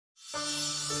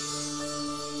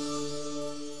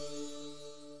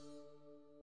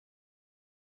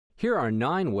Here are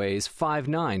 9 ways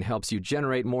Five9 helps you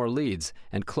generate more leads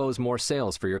and close more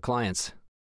sales for your clients.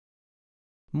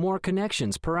 More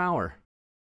connections per hour.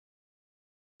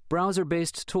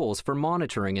 Browser-based tools for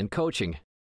monitoring and coaching.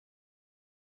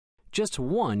 Just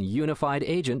one unified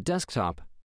agent desktop.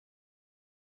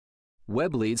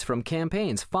 Web leads from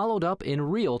campaigns followed up in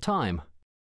real time.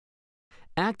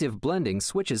 Active blending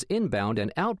switches inbound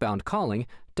and outbound calling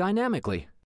dynamically.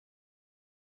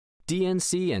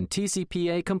 DNC and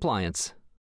TCPA compliance.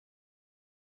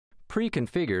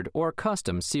 Pre-configured or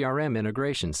custom CRM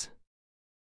integrations.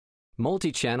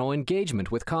 Multi-channel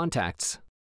engagement with contacts.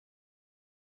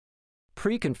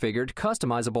 Pre-configured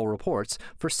customizable reports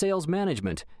for sales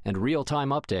management and real-time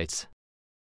updates.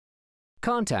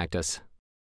 Contact us.